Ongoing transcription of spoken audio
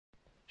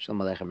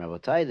Shalom Aleichem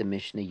Rabotai. The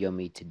Mishnah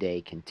Yomi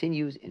today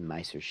continues in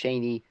Meiser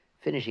Sheni,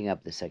 finishing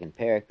up the second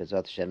parak,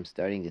 B'ezrat Hashem,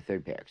 starting the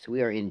third parak. So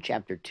we are in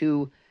chapter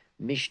 2,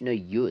 Mishnah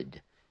Yud.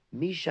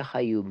 Misha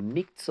Hayu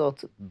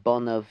Miktzot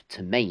Bonav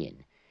Tameyin.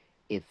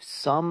 If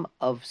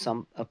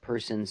a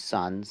person's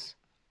sons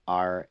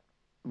are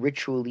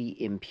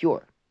ritually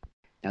impure.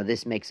 Now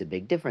this makes a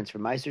big difference for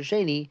Meiser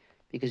Sheni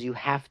because you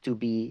have to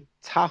be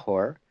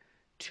tahor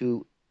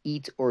to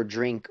eat or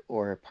drink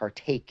or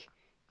partake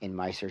in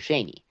Meiser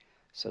Sheni.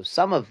 So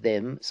some of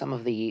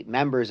the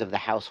members of the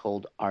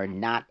household are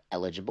not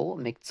eligible,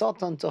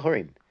 miktzatan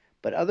tahorim,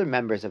 but other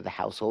members of the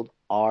household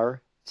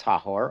are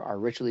tahor, are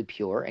ritually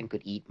pure, and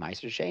could eat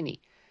Meiser Sheni.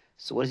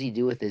 So what does he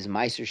do with his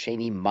Meiser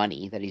Sheni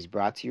money that he's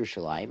brought to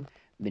Yerushalayim?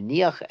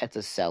 Meniach et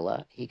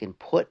sela, he can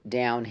put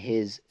down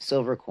his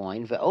silver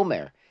coin,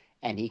 ve'omer,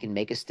 and he can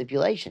make a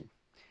stipulation.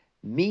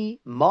 Mi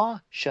ma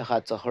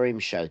shahat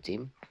tahorim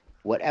shotim,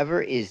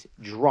 whatever is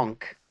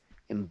drunk,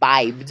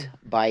 imbibed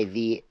by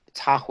the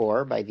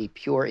tahor, by the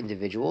pure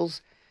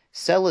individuals,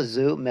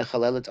 selazu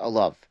mechalelet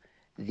alav,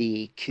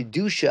 the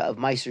kedusha of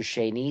Meiser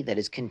Sheni that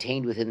is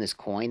contained within this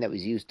coin that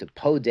was used to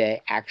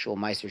podeh actual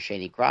Meiser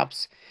Sheni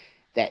crops,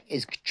 that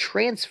is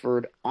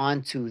transferred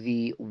onto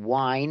the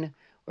wine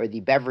or the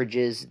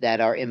beverages that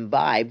are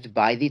imbibed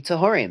by the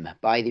tahorim,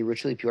 by the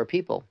ritually pure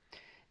people.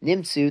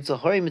 Nimtzu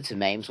tahorim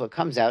tameim. So what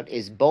comes out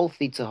is both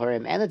the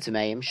tahorim and the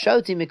tameim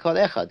shoti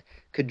mikol echad,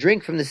 could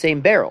drink from the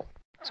same barrel.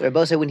 So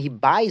Rabbi said when he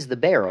buys the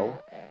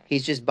barrel,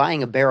 he's just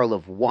buying a barrel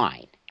of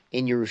wine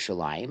in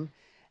Yerushalayim,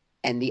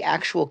 and the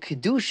actual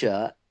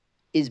kedusha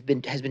has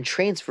been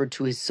transferred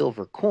to his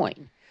silver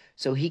coin.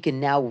 So he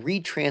can now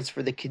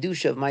retransfer the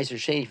kedusha of Meiser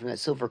Sheni from that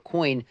silver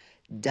coin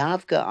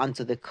davka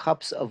onto the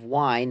cups of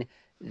wine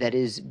that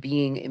is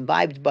being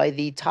imbibed by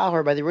the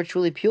tahor, by the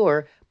ritually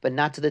pure, but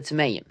not to the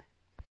tameim.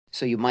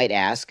 So you might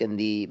ask, and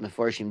the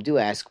Meforshim do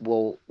ask,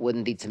 well,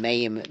 wouldn't the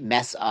Tameim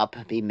mess up,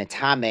 be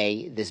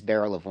metame, this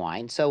barrel of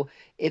wine? So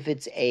if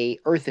it's a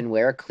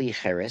earthenware, kli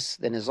cheres,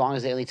 then as long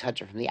as they only touch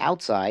it from the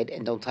outside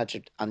and don't touch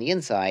it on the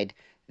inside,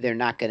 they're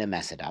not going to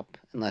mess it up,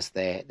 unless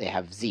they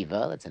have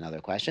ziva. That's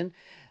another question.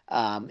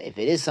 If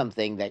it is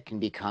something that can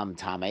become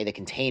tame, the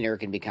container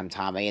can become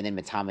tame, and then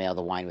metame all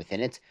the wine within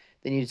it,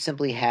 then you'd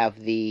simply have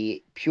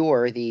the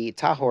pure, the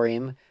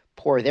tahorim,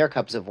 pour their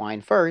cups of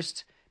wine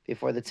first,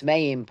 before the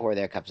Tmeim pour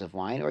their cups of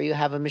wine, or you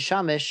have a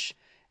Mishamish,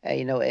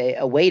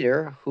 a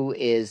waiter who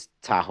is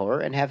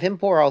Tahor, and have him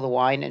pour all the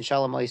wine, and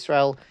Shalom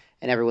Yisrael,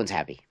 and everyone's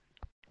happy.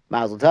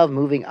 Mazel Tov,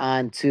 moving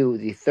on to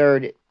the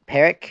third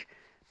parak,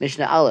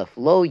 Mishnah Aleph,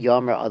 Lo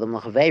Yomer Adam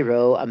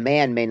L'Chaveiro, a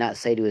man may not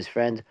say to his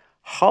friend,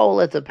 Hol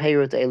et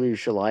Peirut Elu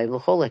Yerushalayim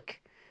L'Cholik,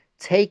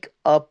 take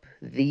up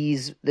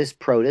this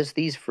produce,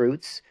 these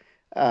fruits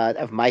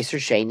of Meiser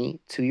Sheni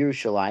to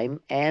Yerushalayim,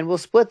 and we'll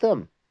split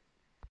them.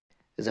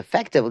 Because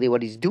effectively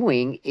what he's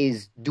doing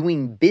is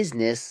doing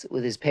business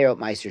with his Perot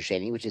Meiser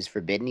Sheni, which is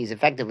forbidden. He's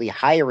effectively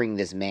hiring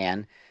this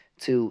man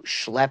to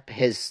schlep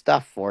his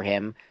stuff for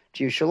him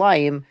to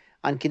Yerushalayim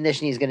on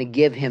condition he's going to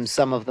give him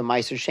some of the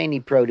Meiser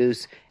Sheni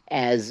produce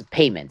as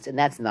payment, and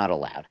that's not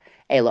allowed.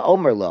 Ela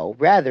Omer Lo,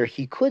 rather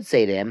he could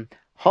say to him,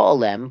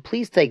 Ha'olem,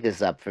 please take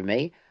this up for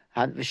me.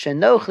 We're going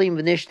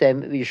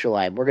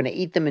to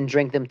eat them and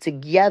drink them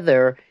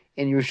together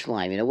in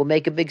Yerushalayim. We'll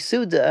make a big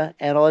suda,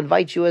 and I'll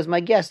invite you as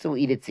my guest, and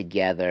we'll eat it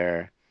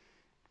together.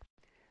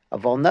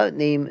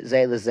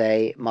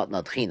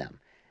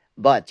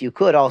 But you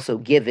could also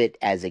give it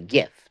as a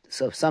gift.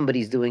 So if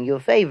somebody's doing you a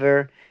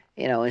favor,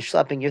 and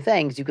schlepping your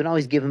things, you can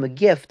always give him a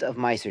gift of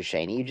Meiser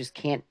Sheni. You just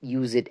can't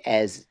use it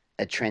as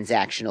a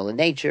transactional in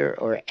nature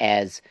or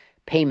as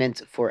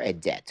payment for a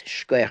debt.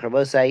 Shkoyach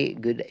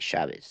Rabosai, good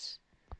Shabbos.